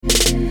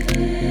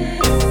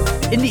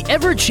In the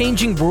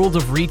ever-changing world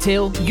of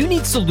retail, you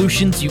need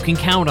solutions you can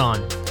count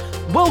on.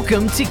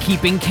 Welcome to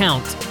Keeping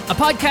Count, a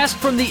podcast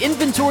from the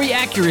inventory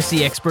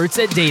accuracy experts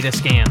at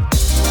Datascan.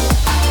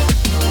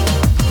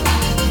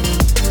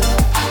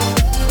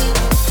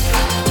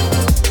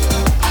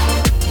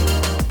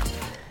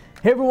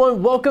 Hey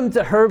everyone, welcome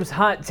to Herb's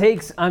Hot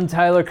Takes. I'm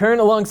Tyler Kern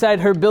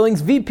alongside Herb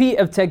Billings, VP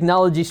of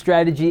Technology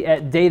Strategy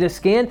at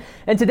Datascan.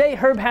 And today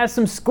Herb has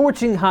some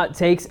scorching hot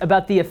takes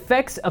about the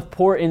effects of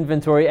poor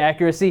inventory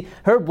accuracy.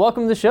 Herb,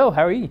 welcome to the show.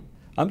 How are you?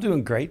 I'm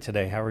doing great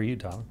today. How are you,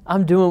 Tyler?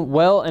 I'm doing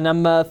well, and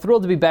I'm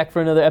thrilled to be back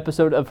for another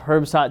episode of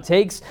Herb's Hot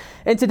Takes.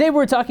 And today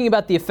we're talking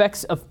about the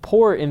effects of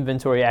poor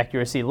inventory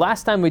accuracy.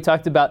 Last time we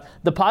talked about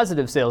the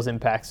positive sales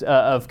impacts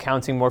of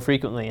counting more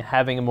frequently and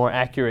having a more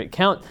accurate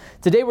count.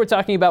 Today we're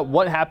talking about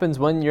what happens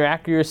when your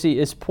accuracy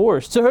is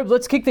poor. So Herb,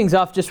 let's kick things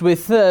off just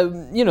with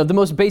the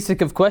most basic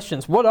of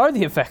questions. What are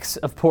the effects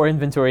of poor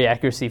inventory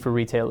accuracy for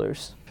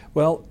retailers?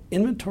 Well,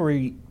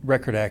 inventory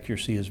record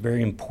accuracy is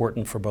very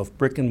important for both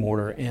brick and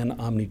mortar and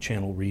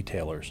omni-channel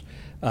retailers.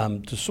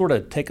 To sort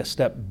of take a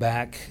step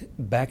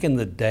back in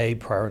the day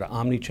prior to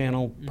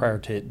omni-channel, prior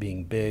to it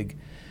being big,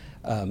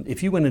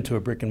 if you went into a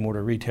brick and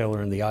mortar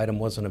retailer and the item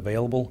wasn't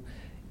available,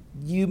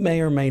 you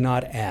may or may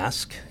not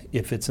ask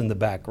if it's in the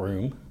back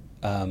room,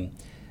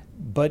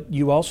 but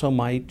you also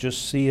might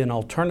just see an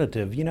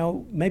alternative.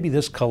 Maybe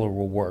this color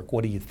will work.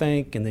 What do you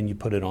think? And then you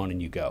put it on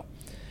and you go.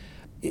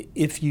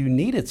 If you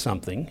needed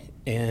something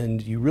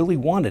and you really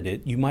wanted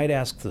it, you might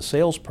ask the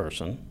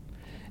salesperson,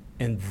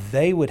 and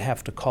they would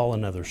have to call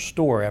another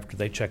store after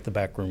they check the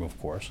back room, of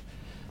course,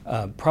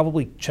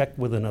 probably check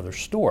with another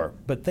store,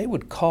 but they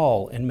would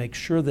call and make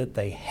sure that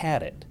they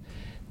had it.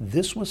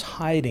 This was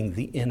hiding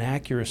the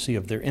inaccuracy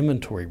of their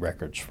inventory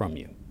records from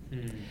you.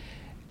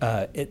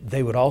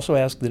 They would also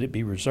ask that it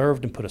be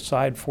reserved and put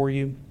aside for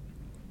you.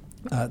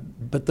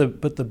 But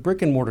the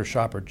brick and mortar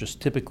shopper just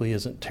typically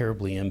isn't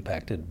terribly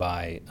impacted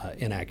by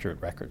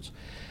inaccurate records.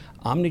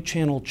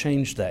 Omnichannel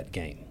changed that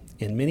game.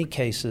 In many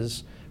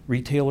cases,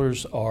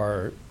 retailers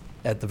are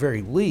at the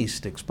very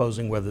least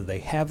exposing whether they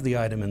have the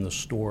item in the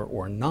store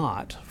or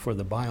not for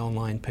the buy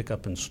online, pick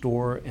up in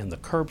store and the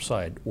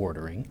curbside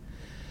ordering.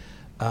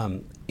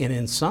 And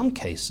in some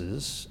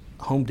cases,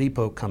 Home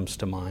Depot comes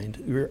to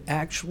mind, you're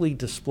actually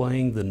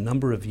displaying the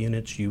number of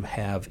units you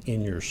have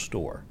in your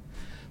store.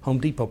 Home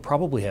Depot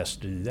probably has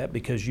to do that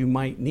because you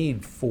might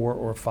need 4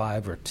 or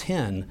 5 or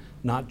 10,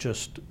 not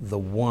just the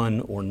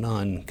one or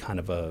none kind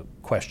of a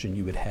question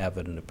you would have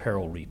at an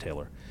apparel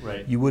retailer.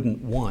 Right. You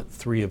wouldn't want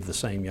 3 of the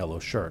same yellow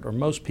shirt, or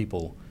most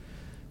people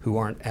who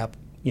aren't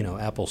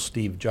Apple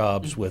Steve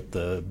Jobs with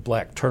the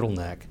black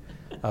turtleneck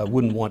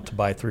wouldn't want to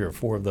buy 3 or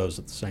 4 of those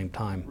at the same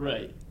time.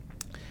 Right.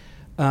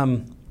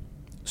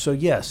 So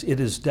yes, it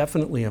is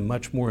definitely a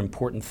much more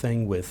important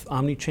thing with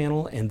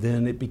omnichannel, and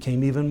then it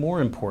became even more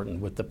important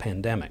with the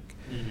pandemic.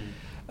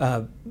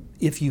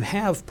 If you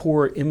have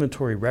poor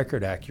inventory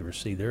record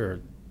accuracy, there are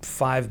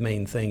 5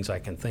 main things I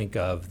can think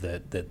of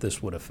that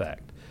this would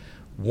affect.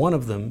 One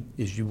of them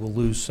is you will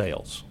lose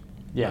sales.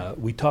 Yeah.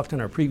 We talked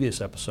in our previous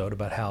episode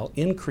about how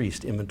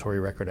increased inventory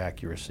record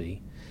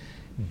accuracy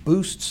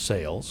boosts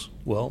sales.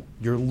 Well,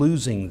 you're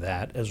losing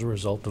that as a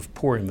result of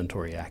poor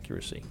inventory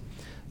accuracy.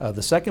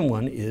 The second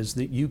one is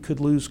that you could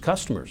lose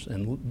customers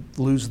and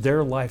lose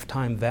their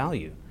lifetime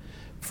value.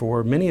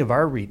 For many of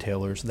our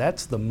retailers,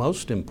 that's the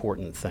most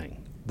important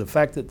thing. The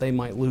fact that they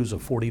might lose a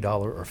 $40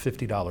 or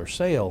 $50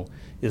 sale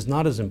is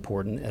not as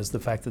important as the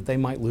fact that they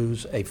might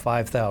lose a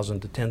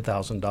 $5,000 to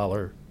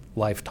 $10,000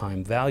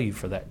 lifetime value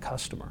for that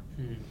customer.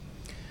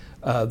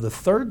 The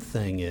third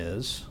thing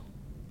is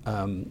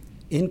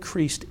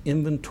increased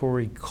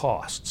inventory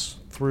costs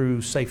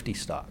through safety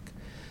stock.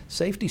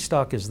 Safety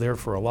stock is there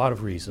for a lot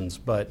of reasons,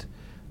 but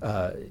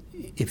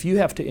if you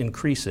have to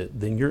increase it,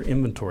 then your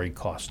inventory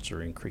costs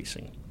are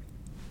increasing.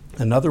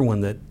 Another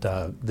one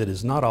that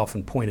is not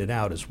often pointed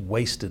out is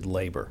wasted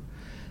labor.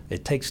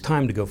 It takes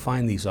time to go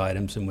find these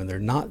items, and when they're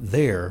not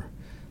there,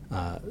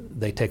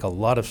 they take a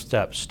lot of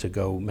steps to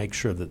go make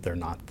sure that they're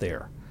not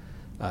there.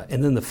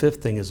 And then the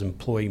fifth thing is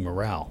employee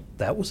morale.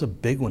 That was a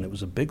big one. It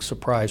was a big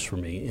surprise for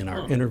me in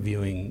our our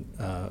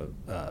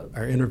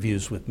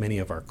interviews with many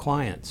of our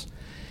clients.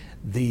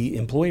 The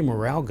employee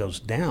morale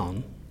goes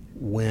down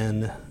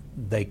when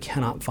they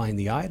cannot find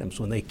the items,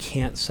 when they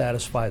can't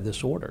satisfy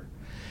this order.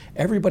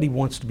 Everybody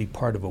wants to be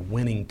part of a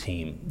winning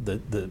team.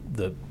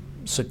 The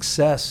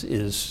success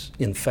is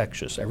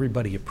infectious.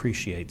 Everybody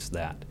appreciates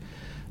that.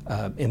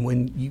 And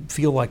when you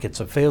feel like it's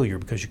a failure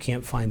because you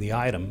can't find the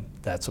item,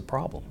 that's a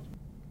problem.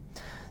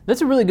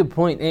 That's a really good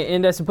point.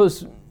 And I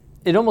suppose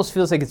it almost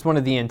feels like it's one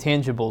of the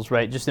intangibles,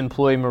 right? Just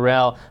employee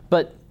morale.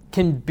 But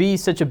can be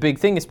such a big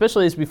thing,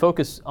 especially as we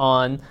focus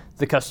on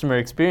the customer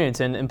experience.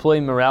 And employee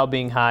morale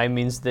being high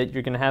means that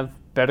you're going to have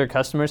better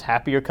customers,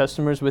 happier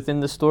customers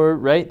within the store,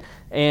 right?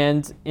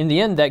 And in the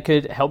end, that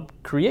could help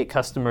create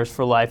customers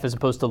for life as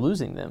opposed to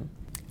losing them.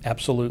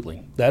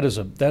 Absolutely. That is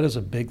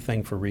a big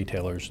thing for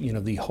retailers.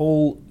 The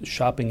whole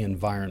shopping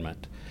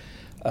environment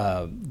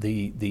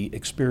the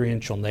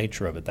experiential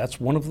nature of it. That's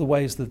one of the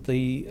ways that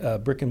the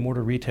brick and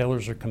mortar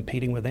retailers are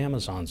competing with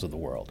Amazons of the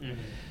world,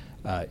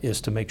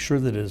 is to make sure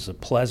that it is a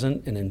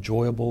pleasant and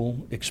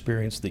enjoyable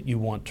experience that you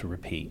want to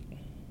repeat.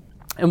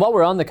 And while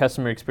we're on the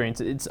customer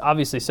experience, it's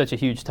obviously such a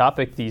huge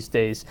topic these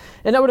days.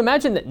 And I would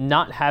imagine that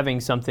not having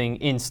something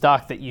in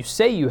stock that you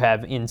say you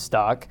have in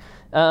stock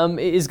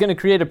is going to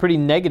create a pretty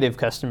negative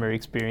customer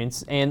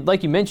experience. And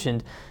like you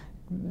mentioned,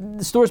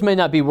 the stores may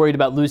not be worried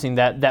about losing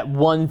that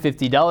one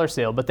 $50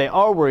 sale, but they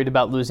are worried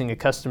about losing a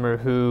customer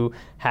who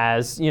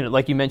has,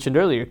 like you mentioned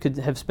earlier, could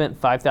have spent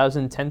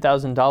 $5,000,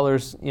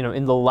 $10,000,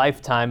 in the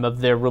lifetime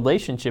of their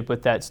relationship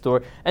with that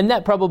store. And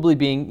that probably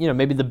being,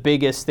 maybe the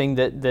biggest thing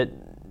that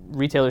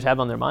retailers have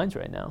on their minds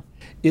right now.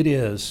 It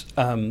is.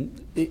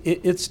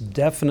 It's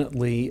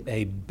definitely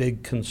a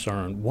big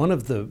concern. One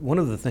of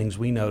the things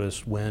we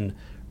noticed when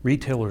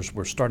retailers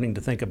were starting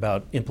to think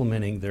about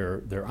implementing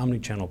their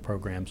omni-channel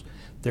programs,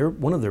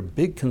 one of their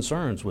big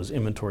concerns was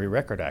inventory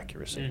record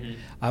accuracy. Mm-hmm.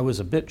 I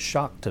was a bit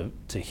shocked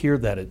to hear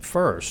that at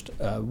first.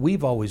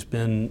 We've always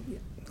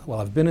been,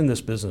 I've been in this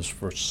business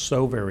for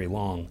so very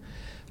long,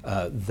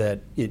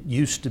 that it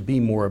used to be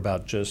more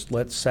about just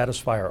let's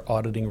satisfy our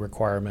auditing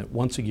requirement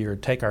once a year,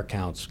 take our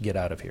counts, get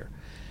out of here.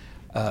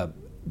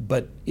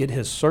 But it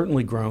has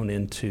certainly grown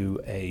into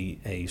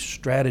a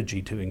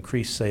strategy to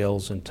increase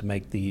sales and to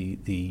make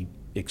the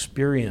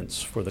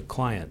experience for the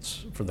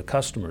clients, for the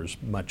customers,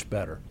 much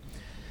better.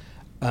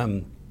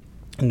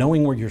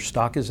 Knowing where your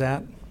stock is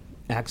at,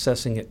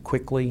 accessing it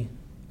quickly,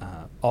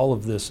 all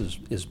of this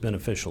is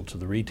beneficial to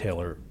the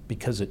retailer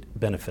because it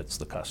benefits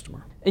the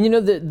customer.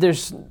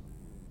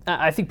 And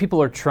I think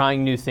people are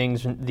trying new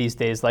things these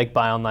days, like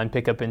buy online,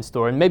 pick up in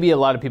store, and maybe a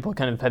lot of people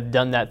kind of have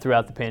done that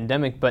throughout the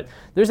pandemic, but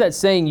there's that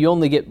saying, you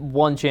only get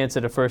one chance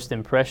at a first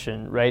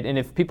impression, right? And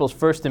if people's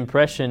first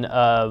impression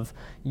of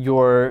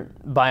your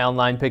buy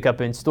online, pick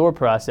up in store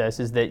process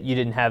is that you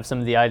didn't have some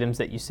of the items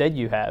that you said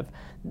you have,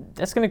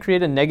 that's going to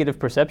create a negative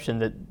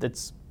perception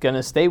that's going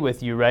to stay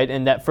with you, right?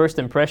 And that first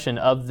impression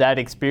of that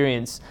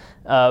experience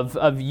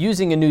of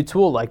using a new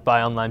tool like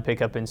buy online,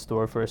 pick up in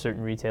store for a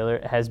certain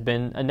retailer has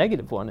been a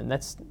negative one, and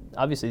that's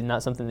obviously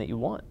not something that you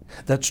want.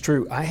 That's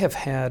true. I have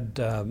had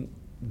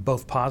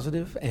both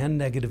positive and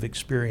negative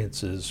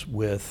experiences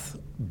with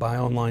buy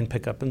online,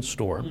 pick up in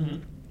store.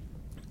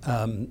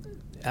 Mm-hmm.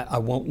 I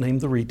won't name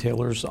the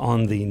retailers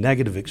on the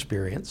negative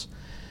experience,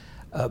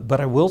 but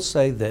I will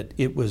say that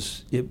it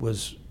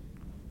was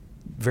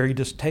very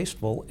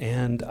distasteful,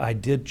 and I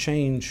did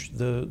change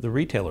the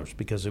retailers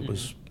because it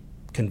was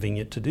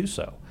convenient to do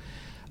so.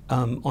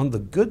 On the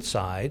good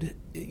side,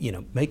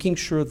 making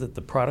sure that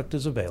the product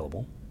is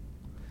available,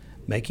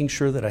 making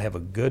sure that I have a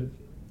good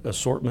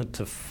assortment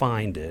to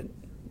find it,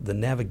 the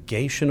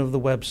navigation of the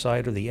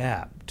website or the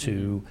app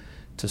to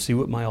see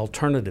what my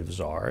alternatives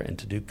are and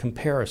to do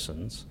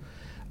comparisons.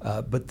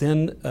 But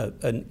then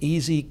an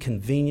easy,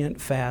 convenient,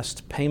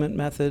 fast payment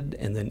method,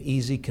 and then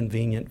easy,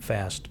 convenient,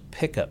 fast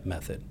pickup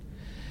method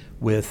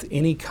with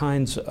any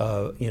kind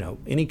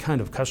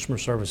of customer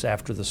service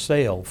after the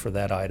sale for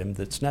that item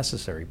that's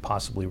necessary,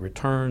 possibly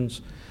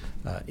returns,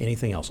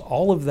 anything else.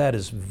 All of that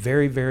is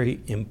very, very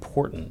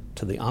important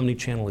to the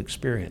omni-channel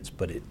experience,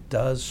 but it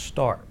does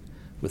start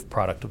with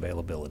product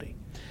availability.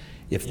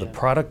 If the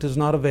product is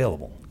not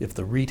available, if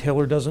the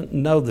retailer doesn't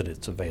know that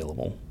it's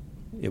available,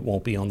 it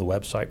won't be on the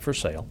website for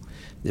sale.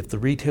 If the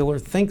retailer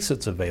thinks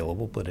it's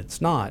available but it's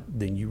not,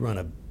 then you run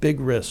a big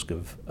risk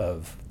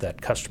of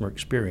that customer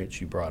experience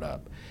you brought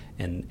up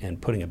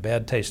and putting a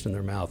bad taste in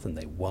their mouth, and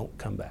they won't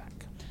come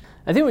back.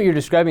 I think what you're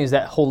describing is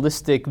that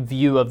holistic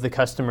view of the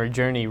customer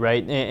journey,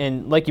 right?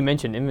 And like you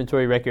mentioned,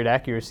 inventory record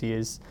accuracy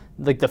is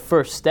like the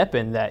first step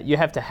in that. You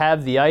have to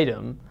have the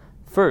item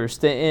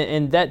first,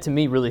 and that to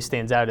me really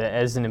stands out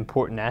as an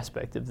important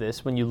aspect of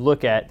this. When you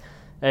look at,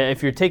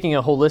 if you're taking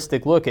a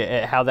holistic look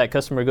at how that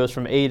customer goes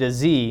from A to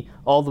Z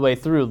all the way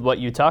through what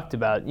you talked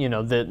about,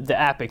 the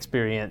app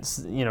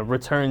experience,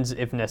 returns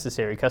if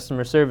necessary,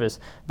 customer service,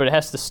 but it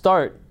has to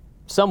start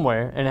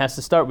somewhere, and it has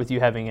to start with you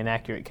having an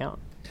accurate count.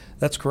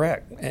 That's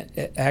correct.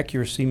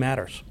 Accuracy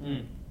matters.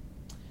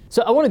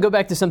 So I want to go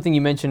back to something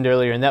you mentioned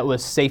earlier, and that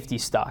was safety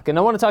stock. And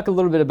I want to talk a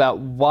little bit about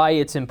why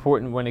it's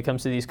important when it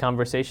comes to these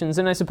conversations,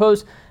 and I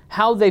suppose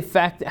how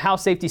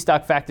safety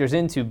stock factors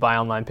into buy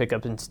online, pick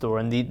up in store,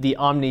 and the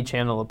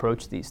omni-channel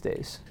approach these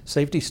days.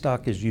 Safety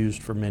stock is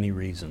used for many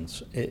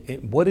reasons.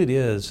 What it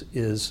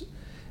is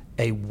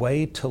a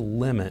way to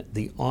limit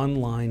the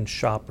online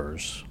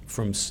shoppers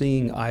from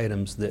seeing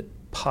items that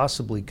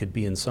possibly could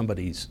be in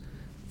somebody's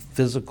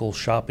physical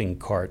shopping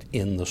cart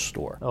in the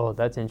store. Oh,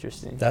 that's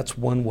interesting. That's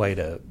one way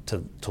to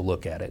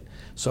look at it.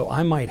 So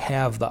I might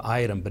have the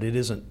item, but it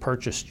isn't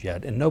purchased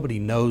yet, and nobody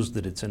knows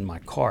that it's in my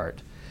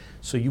cart.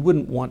 So you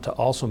wouldn't want to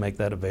also make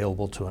that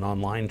available to an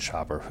online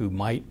shopper who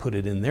might put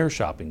it in their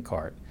shopping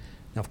cart.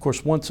 Now, of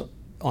course, once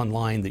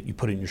online that you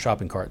put in your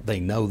shopping cart, they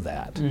know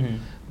that. Mm-hmm.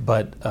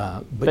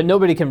 But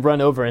nobody can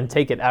run over and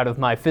take it out of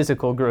my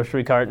physical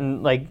grocery cart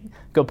and like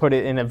go put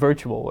it in a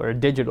virtual or a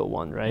digital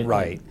one, right?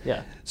 Right.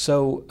 Yeah.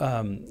 So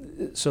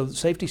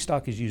safety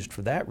stock is used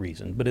for that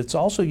reason, but it's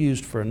also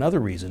used for another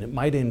reason. It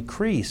might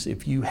increase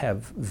if you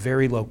have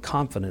very low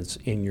confidence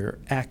in your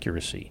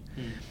accuracy.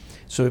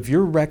 So if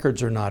your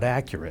records are not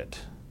accurate,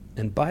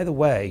 and by the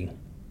way,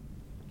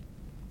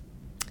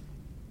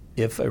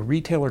 if a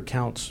retailer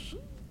counts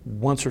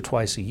once or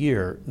twice a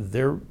year,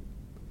 the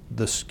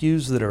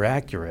SKUs that are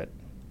accurate,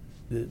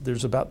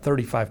 there's about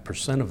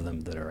 35% of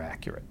them that are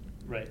accurate.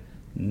 Right.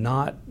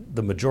 Not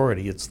the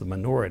majority, it's the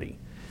minority.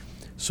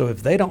 So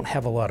if they don't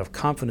have a lot of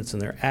confidence in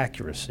their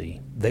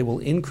accuracy, they will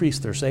increase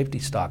their safety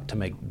stock to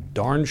make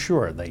darn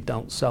sure they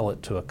don't sell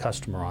it to a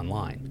customer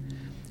online.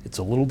 It's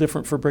a little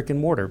different for brick and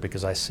mortar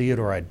because I see it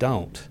or I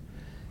don't.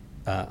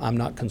 I'm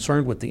not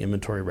concerned with the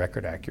inventory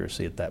record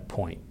accuracy at that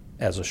point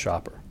as a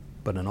shopper,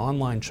 but an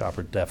online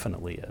shopper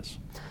definitely is.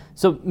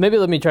 So maybe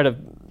let me try to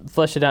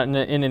flesh it out in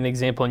an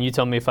example, and you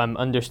tell me if I'm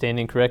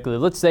understanding correctly.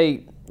 Let's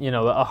say,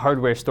 a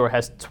hardware store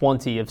has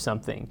 20 of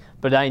something,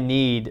 but I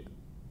need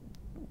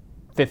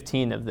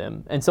 15 of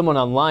them, and someone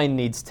online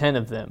needs 10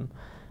 of them.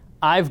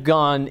 I've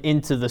gone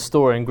into the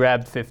store and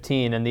grabbed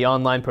 15, and the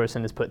online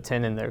person has put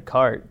 10 in their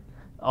cart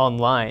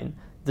online.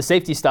 The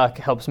safety stock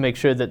helps make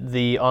sure that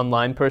the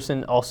online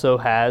person also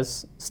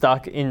has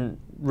stock in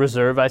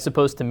reserve, I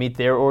suppose, to meet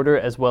their order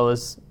as well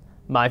as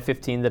my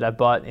 15 that I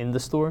bought in the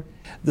store?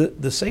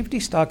 The safety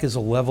stock is a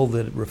level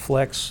that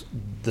reflects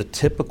the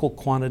typical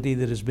quantity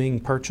that is being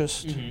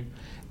purchased,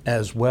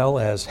 as well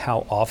as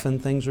how often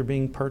things are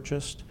being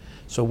purchased.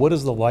 So what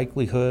is the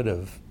likelihood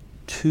of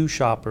two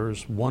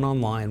shoppers, one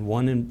online,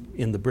 one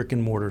in the brick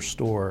and mortar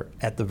store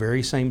at the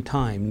very same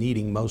time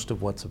needing most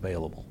of what's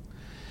available?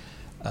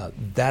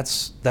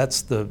 That's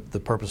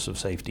the purpose of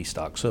safety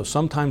stock. So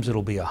sometimes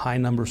it'll be a high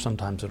number,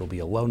 sometimes it'll be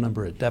a low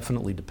number. It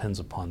definitely depends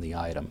upon the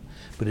item.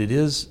 But it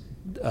is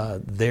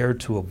there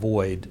to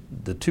avoid,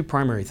 the two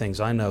primary things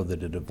I know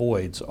that it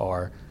avoids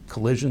are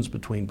collisions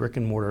between brick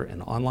and mortar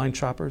and online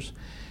shoppers,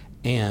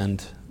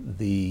 and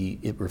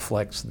it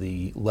reflects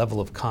the level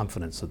of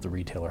confidence that the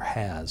retailer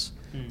has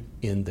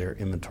in their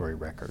inventory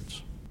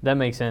records. That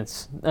makes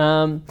sense.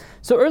 So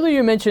earlier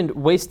you mentioned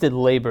wasted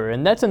labor,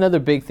 and that's another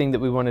big thing that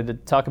we wanted to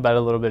talk about a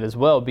little bit as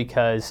well,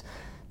 because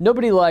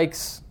nobody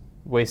likes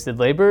wasted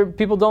labor.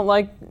 People don't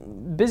like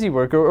busy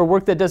work or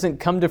work that doesn't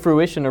come to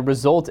fruition or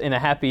result in a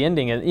happy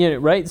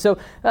ending, right? So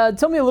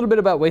tell me a little bit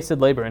about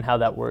wasted labor and how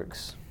that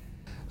works.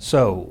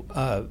 So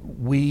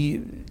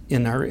we,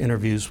 in our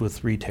interviews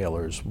with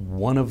retailers,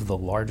 one of the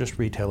largest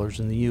retailers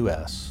in the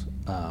U.S.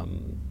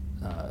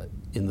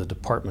 In the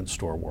department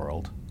store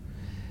world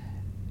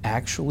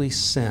actually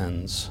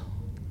sends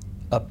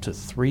up to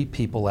 3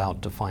 people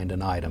out to find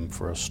an item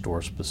for a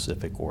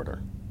store-specific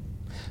order.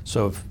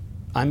 So if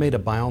I made a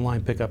buy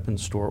online, pick up in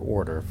store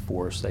order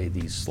for, say,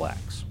 these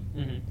slacks,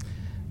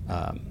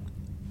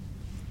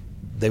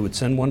 they would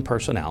send one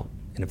person out,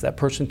 and if that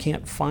person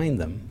can't find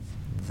them,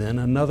 then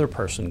another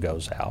person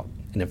goes out,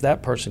 and if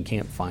that person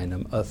can't find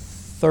them, a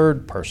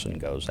third person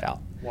goes out.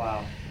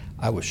 Wow.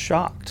 I was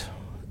shocked.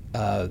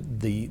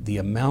 The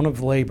amount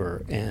of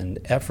labor and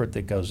effort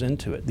that goes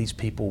into it. These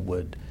people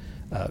would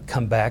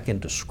come back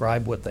and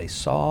describe what they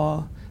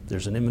saw.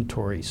 There's an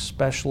inventory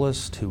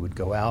specialist who would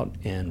go out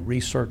and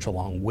research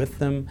along with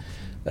them.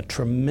 A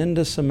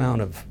tremendous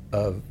amount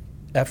of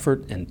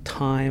effort and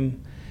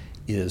time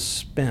is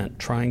spent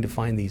trying to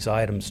find these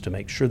items to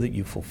make sure that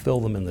you fulfill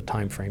them in the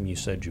time frame you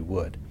said you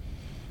would.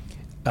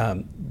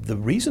 The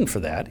reason for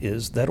that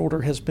is that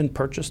order has been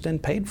purchased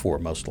and paid for,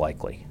 most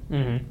likely.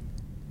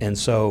 And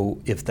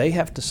so if they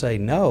have to say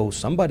no,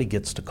 somebody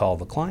gets to call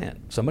the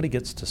client. Somebody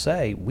gets to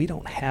say, we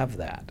don't have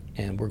that,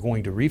 and we're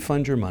going to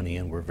refund your money,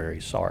 and we're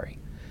very sorry.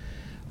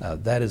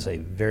 That is a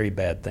very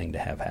bad thing to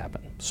have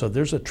happen. So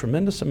there's a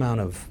tremendous amount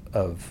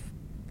of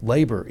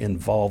labor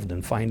involved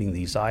in finding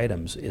these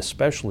items,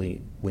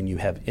 especially when you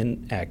have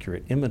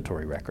inaccurate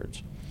inventory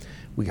records.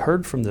 We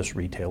heard from this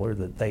retailer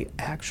that they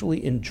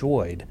actually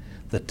enjoyed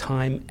the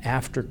time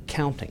after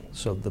counting.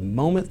 So the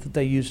moment that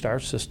they used our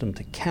system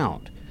to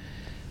count,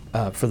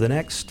 for the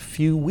next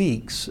few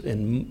weeks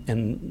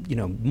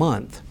and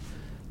month,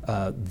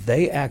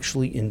 they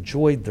actually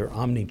enjoyed their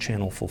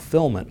omni-channel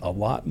fulfillment a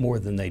lot more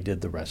than they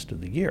did the rest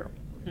of the year.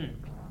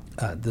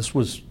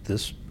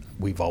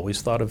 We've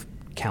always thought of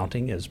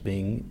counting as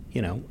being,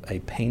 a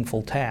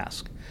painful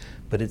task,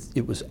 but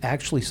it was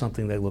actually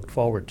something they looked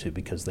forward to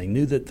because they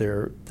knew that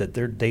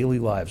their daily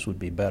lives would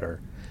be better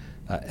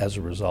as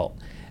a result.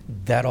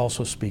 That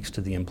also speaks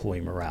to the employee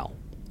morale.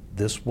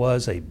 This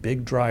was a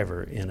big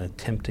driver in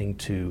attempting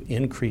to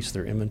increase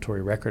their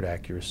inventory record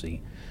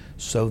accuracy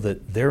so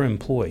that their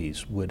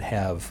employees would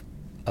have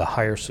a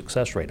higher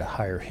success rate, a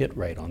higher hit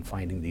rate on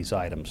finding these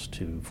items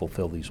to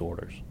fulfill these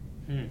orders.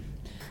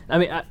 I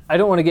mean, I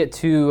don't want to get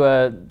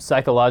too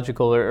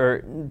psychological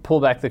or pull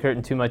back the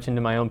curtain too much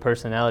into my own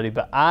personality,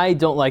 but I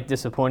don't like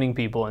disappointing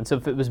people. And so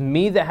if it was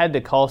me that had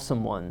to call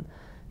someone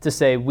to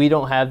say, we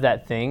don't have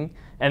that thing,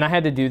 and I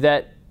had to do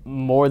that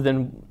more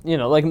than,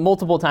 like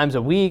multiple times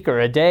a week or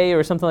a day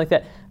or something like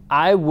that,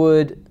 I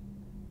would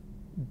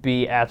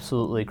be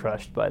absolutely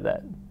crushed by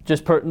that.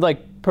 Just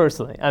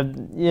personally,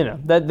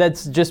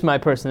 that's just my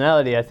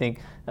personality. I think.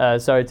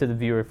 Sorry to the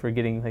viewer for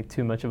getting like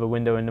too much of a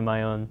window into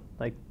my own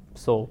like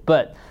soul,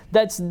 but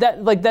that's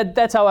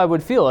how I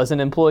would feel as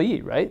an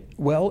employee, right?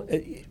 Well,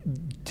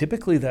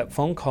 typically that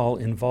phone call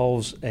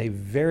involves a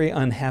very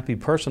unhappy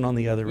person on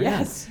the other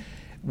yes. end.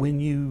 When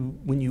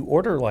you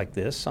order like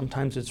this,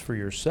 sometimes it's for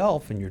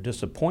yourself and you're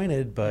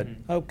disappointed, but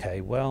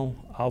okay, well,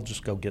 I'll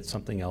just go get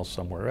something else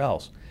somewhere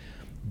else.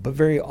 But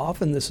very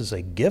often this is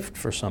a gift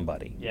for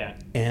somebody. Yeah.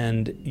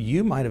 And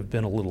you might have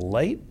been a little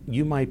late.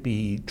 You might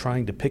be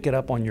trying to pick it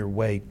up on your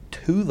way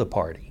to the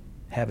party,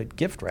 have it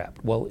gift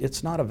wrapped. Well,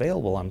 it's not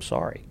available, I'm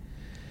sorry.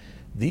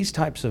 These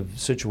types of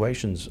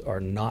situations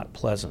are not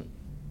pleasant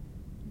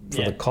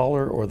for the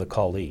caller or the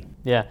callee.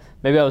 Yeah,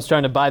 maybe I was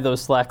trying to buy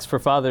those slacks for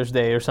Father's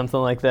Day or something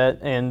like that,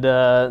 and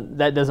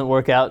that doesn't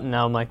work out, and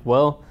now I'm like,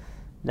 well,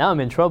 now I'm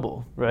in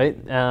trouble, right?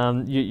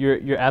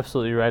 You're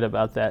absolutely right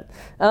about that.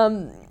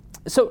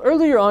 So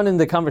earlier on in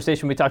the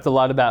conversation, we talked a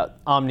lot about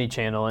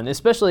omni-channel, and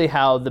especially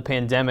how the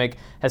pandemic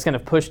has kind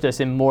of pushed us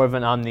in more of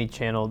an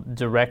omni-channel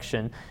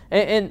direction.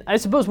 And I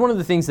suppose one of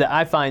the things that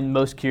I find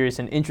most curious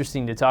and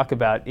interesting to talk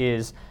about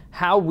is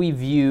how we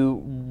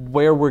view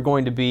where we're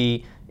going to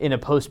be in a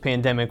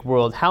post-pandemic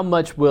world. How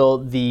much will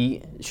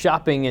the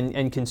shopping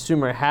and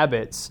consumer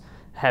habits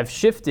have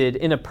shifted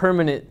in a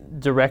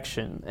permanent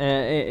direction,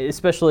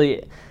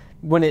 especially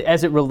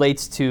as it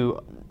relates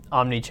to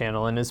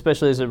omni-channel, and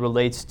especially as it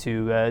relates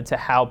to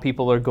how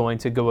people are going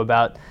to go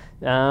about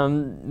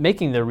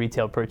making their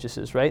retail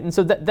purchases, right? And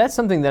so that's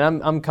something that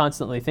I'm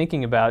constantly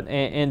thinking about,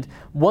 and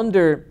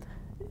wonder,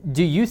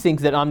 do you think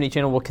that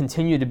omni-channel will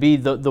continue to be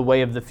the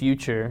way of the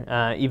future,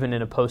 even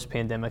in a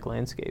post-pandemic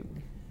landscape?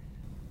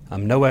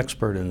 I'm no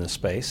expert in this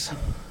space,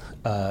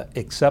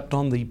 except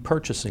on the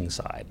purchasing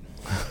side.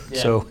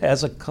 Yeah. So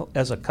as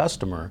a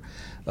customer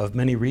of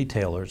many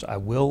retailers, I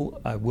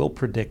will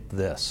predict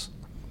this.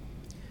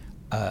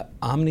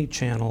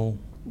 Omni-channel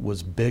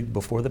was big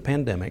before the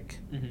pandemic.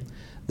 Mm-hmm.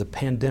 The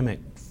pandemic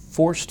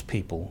forced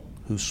people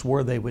who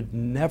swore they would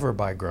never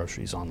buy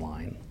groceries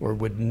online or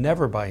would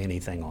never buy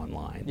anything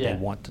online. Yeah. They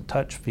want to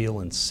touch, feel,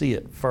 and see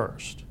it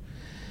first.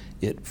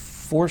 It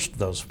forced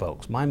those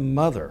folks. My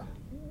mother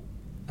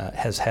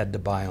has had to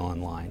buy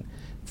online,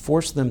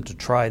 forced them to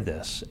try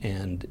this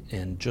and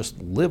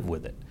just live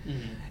with it.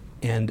 Mm-hmm.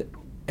 And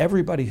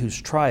everybody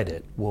who's tried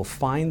it will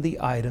find the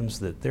items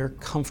that they're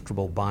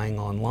comfortable buying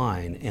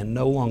online and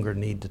no longer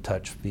need to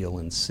touch, feel,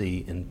 and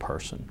see in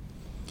person.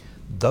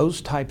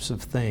 Those types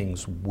of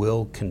things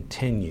will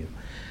continue.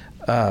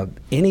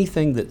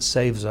 Anything that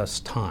saves us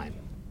time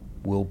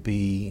will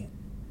be,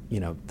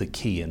 the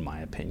key, in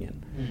my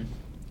opinion. Mm.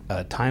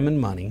 Time and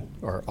money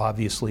are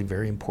obviously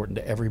very important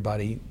to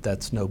everybody.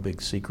 That's no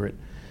big secret.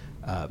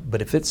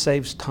 But if it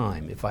saves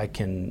time, if I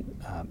can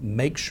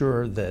make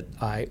sure that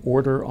I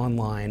order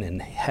online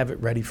and have it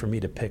ready for me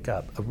to pick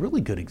up, a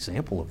really good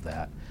example of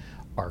that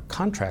are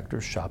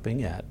contractors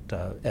shopping at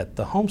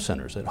the home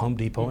centers, at Home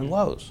Depot and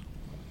Lowe's.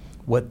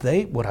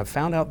 What I've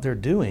found out they're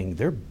doing,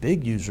 they're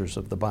big users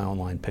of the buy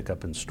online, pick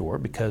up in store,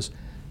 because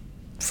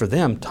for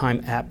them,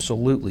 time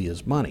absolutely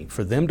is money.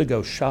 For them to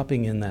go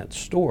shopping in that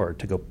store,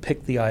 to go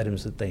pick the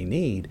items that they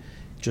need,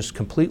 just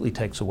completely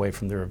takes away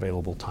from their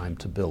available time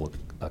to bill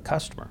a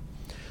customer.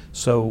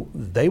 So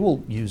they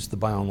will use the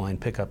buy online,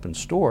 pick up in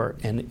store,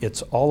 and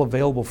it's all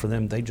available for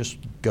them. They just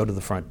go to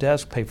the front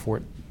desk, pay for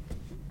it,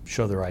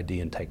 show their ID,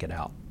 and take it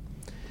out.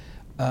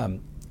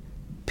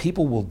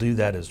 People will do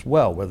that as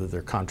well, whether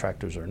they're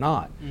contractors or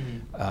not.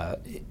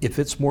 Mm-hmm. If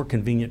it's more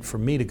convenient for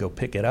me to go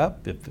pick it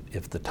up,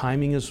 if the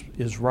timing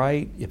is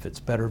right, if it's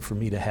better for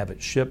me to have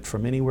it shipped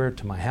from anywhere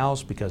to my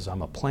house because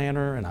I'm a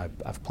planner and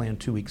I've planned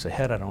 2 weeks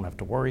ahead, I don't have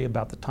to worry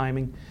about the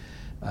timing.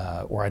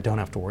 Or I don't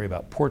have to worry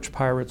about porch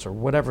pirates or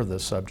whatever the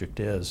subject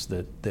is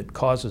that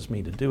causes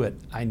me to do it.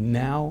 I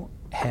now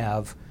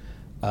have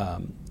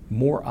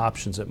more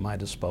options at my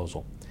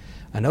disposal.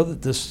 I know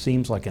that this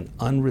seems like an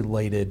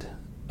unrelated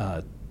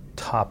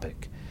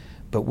topic,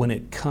 but when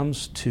it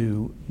comes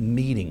to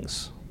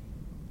meetings,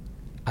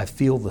 I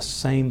feel the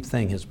same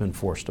thing has been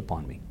forced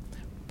upon me.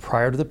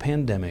 Prior to the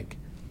pandemic,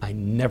 I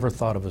never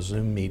thought of a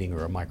Zoom meeting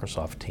or a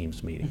Microsoft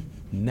Teams meeting.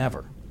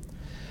 Never.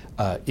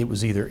 It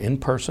was either in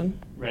person,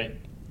 right,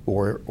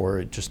 or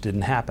it just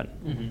didn't happen.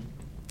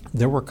 Mm-hmm.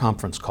 There were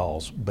conference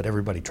calls, but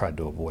everybody tried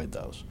to avoid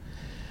those.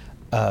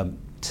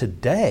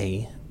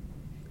 Today,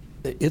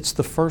 it's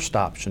the first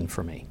option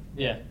for me.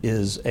 Yeah.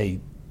 Is a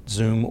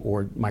Zoom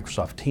or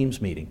Microsoft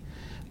Teams meeting.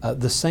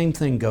 The same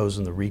thing goes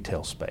in the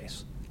retail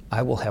space.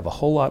 I will have a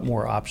whole lot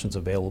more options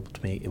available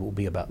to me. It will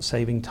be about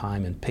saving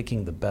time and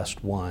picking the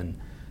best one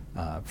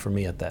for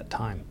me at that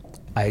time.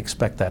 I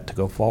expect that to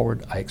go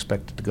forward. I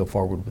expect it to go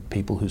forward with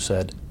people who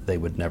said they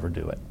would never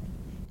do it.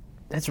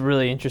 That's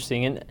really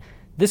interesting. And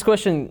this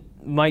question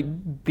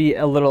might be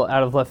a little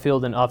out of left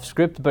field and off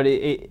script, but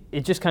it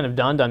just kind of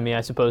dawned on me,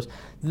 I suppose.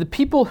 The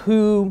people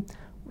who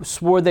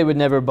swore they would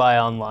never buy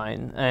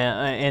online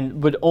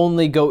and would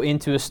only go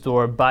into a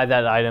store, buy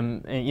that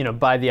item, and,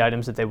 buy the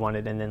items that they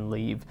wanted and then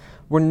leave,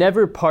 were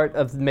never part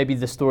of maybe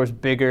the store's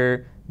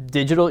bigger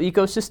digital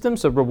ecosystem,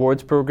 so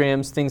rewards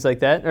programs, things like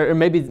that, or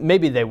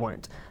maybe they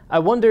weren't. I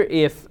wonder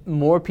if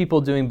more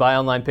people doing buy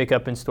online, pick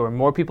up in store,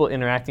 more people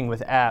interacting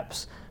with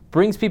apps,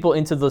 brings people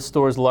into the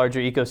store's larger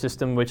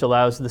ecosystem, which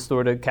allows the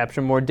store to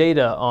capture more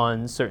data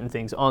on certain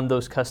things, on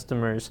those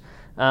customers.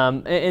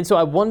 And so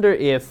I wonder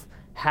if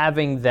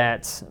having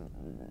that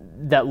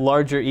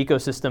larger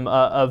ecosystem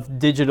of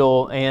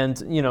digital and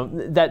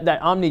that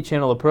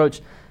omni-channel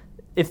approach,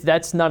 if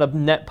that's not a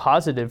net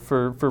positive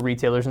for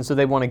retailers, and so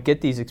they want to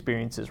get these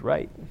experiences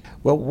right.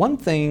 Well, one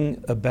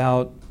thing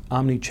about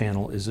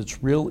omni-channel is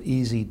it's real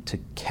easy to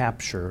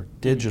capture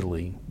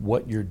digitally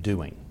what you're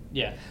doing.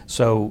 Yeah.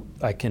 So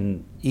I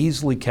can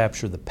easily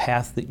capture the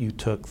path that you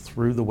took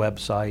through the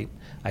website.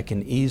 I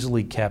can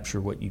easily capture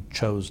what you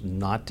chose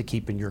not to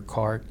keep in your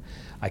cart.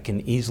 I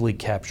can easily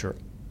capture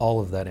all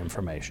of that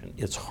information.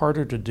 It's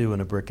harder to do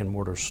in a brick and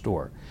mortar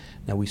store.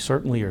 Now, we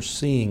certainly are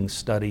seeing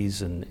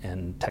studies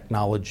and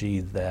technology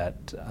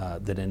that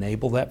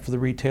enable that for the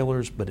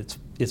retailers, but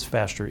it's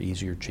faster,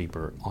 easier,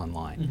 cheaper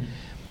online. Mm-hmm.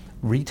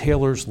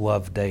 Retailers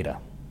love data.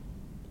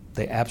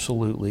 They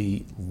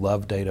absolutely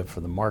love data for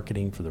the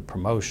marketing, for the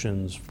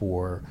promotions,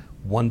 for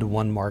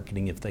one-to-one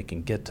marketing if they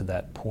can get to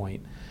that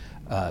point.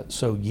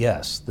 So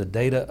yes, the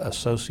data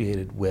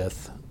associated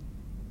with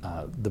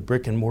the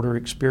brick and mortar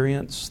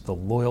experience, the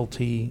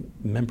loyalty,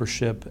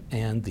 membership,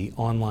 and the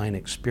online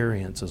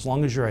experience, as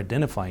long as you're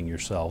identifying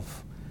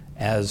yourself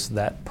as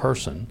that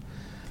person,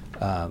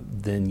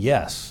 then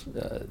yes,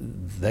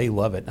 they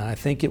love it. And I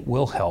think it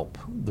will help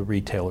the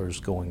retailers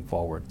going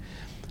forward.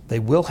 They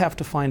will have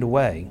to find a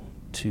way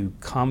to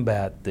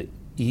combat the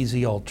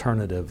easy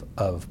alternative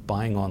of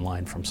buying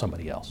online from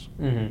somebody else.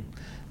 Mm-hmm.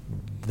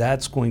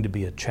 That's going to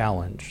be a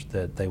challenge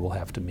that they will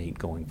have to meet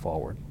going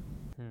forward.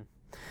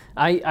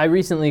 I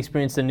recently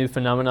experienced a new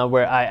phenomenon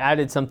where I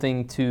added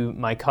something to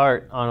my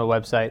cart on a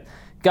website,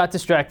 got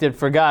distracted,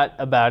 forgot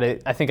about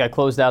it. I think I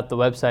closed out the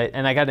website,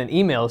 and I got an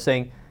email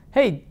saying,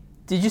 "Hey,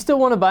 did you still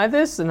want to buy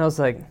this?" And I was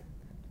like,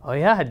 "Oh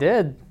yeah, I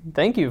did.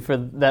 Thank you for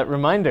that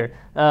reminder,"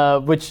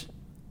 which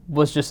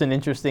was just an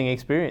interesting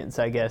experience,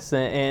 I guess,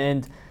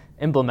 and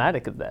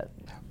emblematic of that.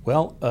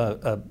 Well,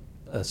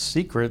 a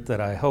secret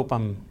that I hope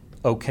I'm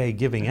okay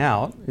giving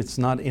out, it's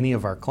not any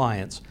of our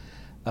clients,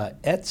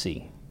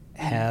 Etsy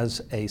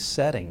has a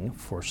setting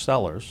for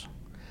sellers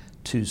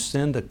to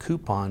send a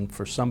coupon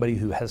for somebody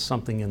who has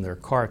something in their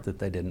cart that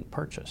they didn't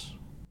purchase.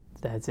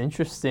 That's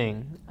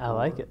interesting. I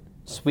like it.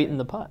 Sweeten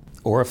the pot.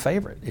 Or a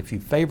favorite. If you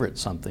favorite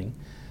something,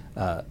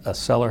 a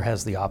seller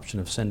has the option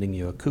of sending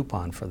you a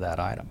coupon for that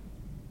item.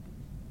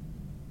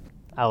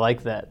 I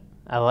like that.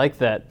 I like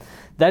that.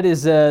 That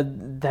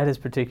is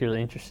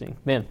particularly interesting.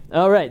 Man.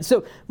 All right.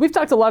 So we've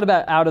talked a lot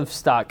about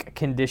out-of-stock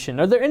condition.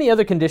 Are there any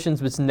other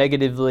conditions which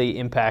negatively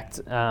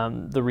impact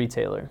the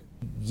retailer?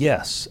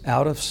 Yes.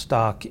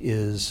 Out-of-stock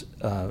is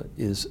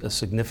a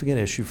significant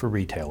issue for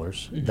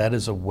retailers. Mm-hmm. That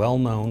is a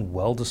well-known,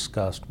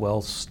 well-discussed,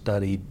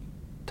 well-studied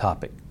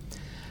topic.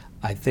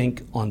 I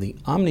think on the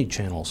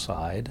omni-channel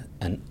side,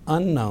 an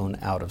unknown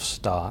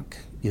out-of-stock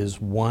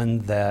is one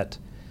that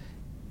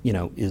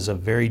is a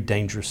very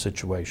dangerous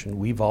situation.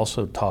 We've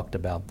also talked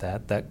about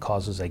that. That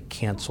causes a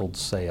canceled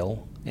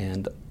sale,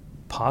 and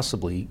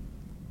possibly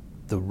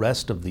the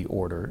rest of the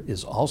order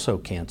is also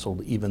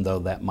canceled, even though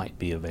that might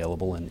be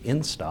available and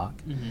in stock.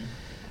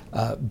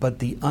 Mm-hmm. But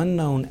the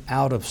unknown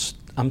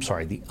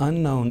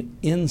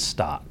in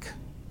stock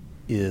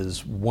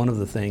is one of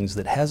the things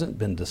that hasn't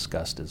been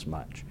discussed as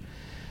much.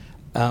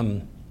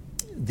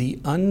 The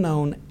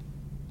unknown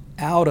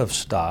out of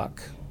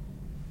stock,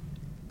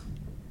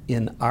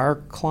 in our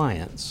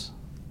clients,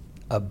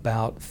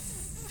 about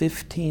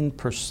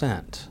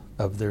 15%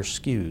 of their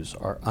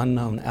SKUs are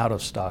unknown out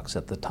of stocks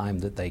at the time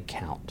that they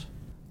count.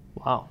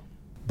 Wow.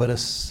 But a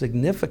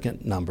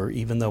significant number,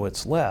 even though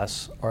it's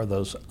less, are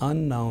those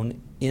unknown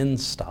in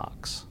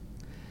stocks.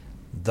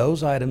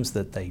 Those items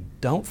that they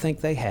don't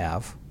think they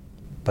have,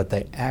 but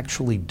they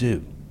actually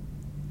do.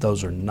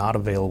 Those are not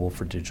available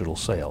for digital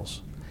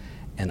sales.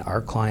 And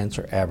our clients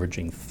are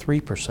averaging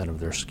 3%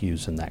 of their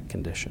SKUs in that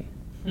condition.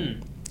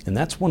 And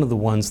that's one of the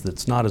ones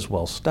that's not as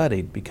well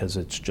studied because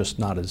it's just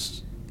not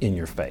as in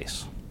your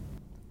face.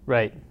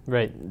 Right.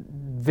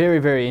 Very,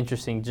 very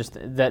interesting, just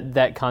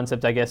that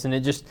concept, I guess. And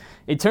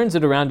it turns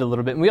it around a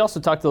little bit. And we also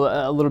talked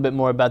a little bit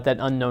more about that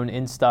unknown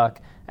in-stock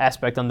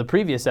aspect on the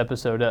previous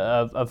episode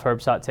of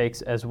Herb's Hot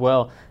Takes as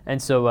well.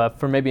 And so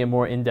for maybe a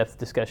more in-depth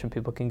discussion,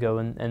 people can go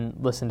and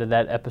listen to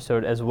that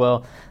episode as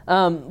well.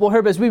 Well,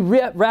 Herb, as we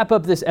wrap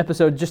up this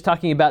episode just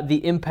talking about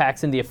the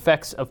impacts and the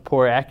effects of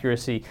poor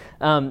accuracy,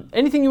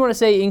 anything you want to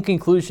say in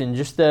conclusion,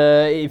 just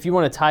if you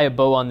want to tie a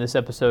bow on this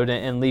episode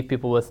and leave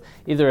people with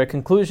either a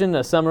conclusion,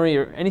 a summary,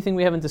 or anything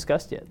we haven't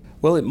discussed yet?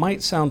 Well, it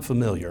might sound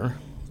familiar,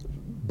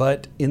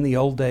 but in the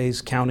old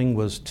days, counting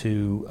was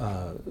to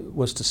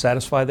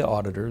satisfy the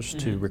auditors,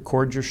 mm-hmm. to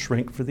record your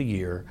shrink for the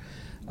year,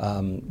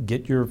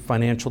 get your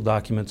financial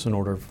documents in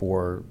order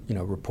for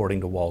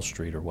reporting to Wall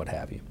Street or what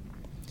have you.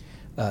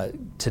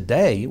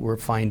 Today, we're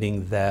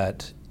finding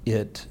that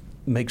it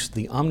makes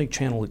the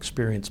omni-channel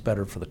experience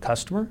better for the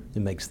customer.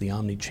 It makes the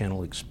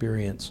omni-channel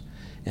experience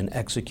and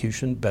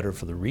execution better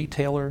for the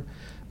retailer.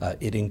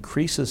 It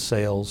increases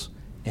sales,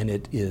 and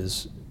it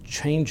is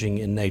changing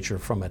in nature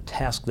from a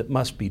task that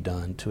must be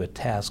done to a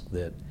task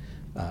that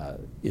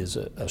is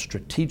a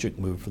strategic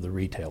move for the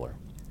retailer.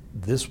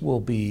 This will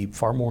be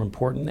far more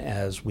important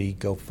as we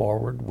go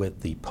forward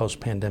with the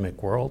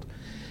post-pandemic world.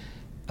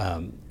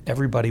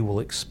 Everybody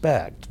will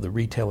expect the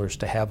retailers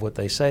to have what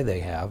they say they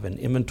have, and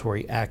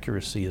inventory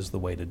accuracy is the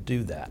way to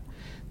do that.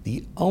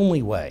 The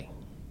only way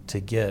to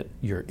get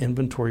your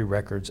inventory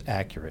records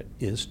accurate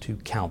is to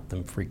count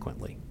them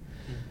frequently.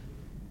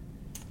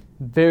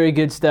 Very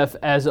good stuff,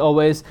 as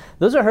always.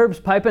 Those are Herb's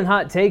Piping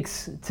Hot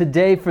Takes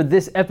today for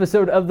this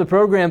episode of the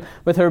program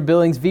with Herb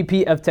Billings,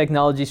 VP of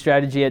Technology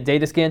Strategy at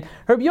Datascan.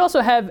 Herb, you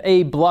also have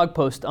a blog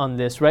post on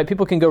this, right?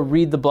 People can go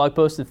read the blog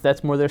post if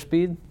that's more their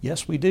speed?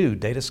 Yes, we do.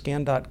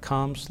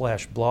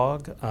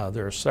 Datascan.com/blog.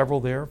 There are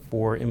several there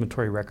for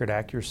inventory record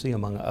accuracy,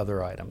 among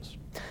other items.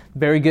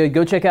 Very good.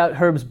 Go check out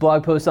Herb's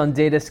blog post on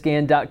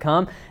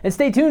datascan.com. And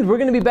stay tuned. We're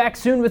going to be back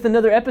soon with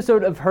another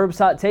episode of Herb's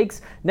Hot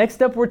Takes.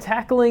 Next up, we're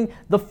tackling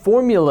the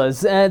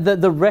formulas,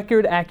 the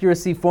record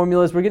accuracy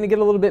formulas. We're going to get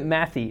a little bit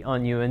mathy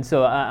on you. And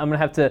so I'm going to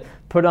have to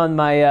put on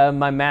my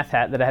my math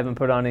hat that I haven't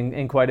put on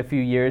in quite a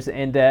few years.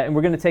 And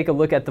we're going to take a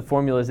look at the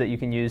formulas that you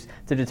can use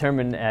to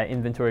determine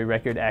inventory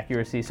record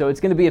accuracy. So it's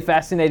going to be a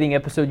fascinating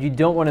episode. You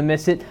don't want to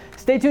miss it.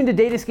 Stay tuned to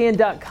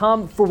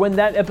datascan.com for when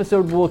that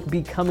episode will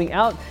be coming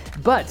out.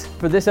 But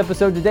for this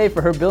episode today,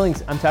 for Herb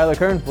Billings, I'm Tyler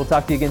Kern. We'll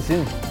talk to you again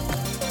soon.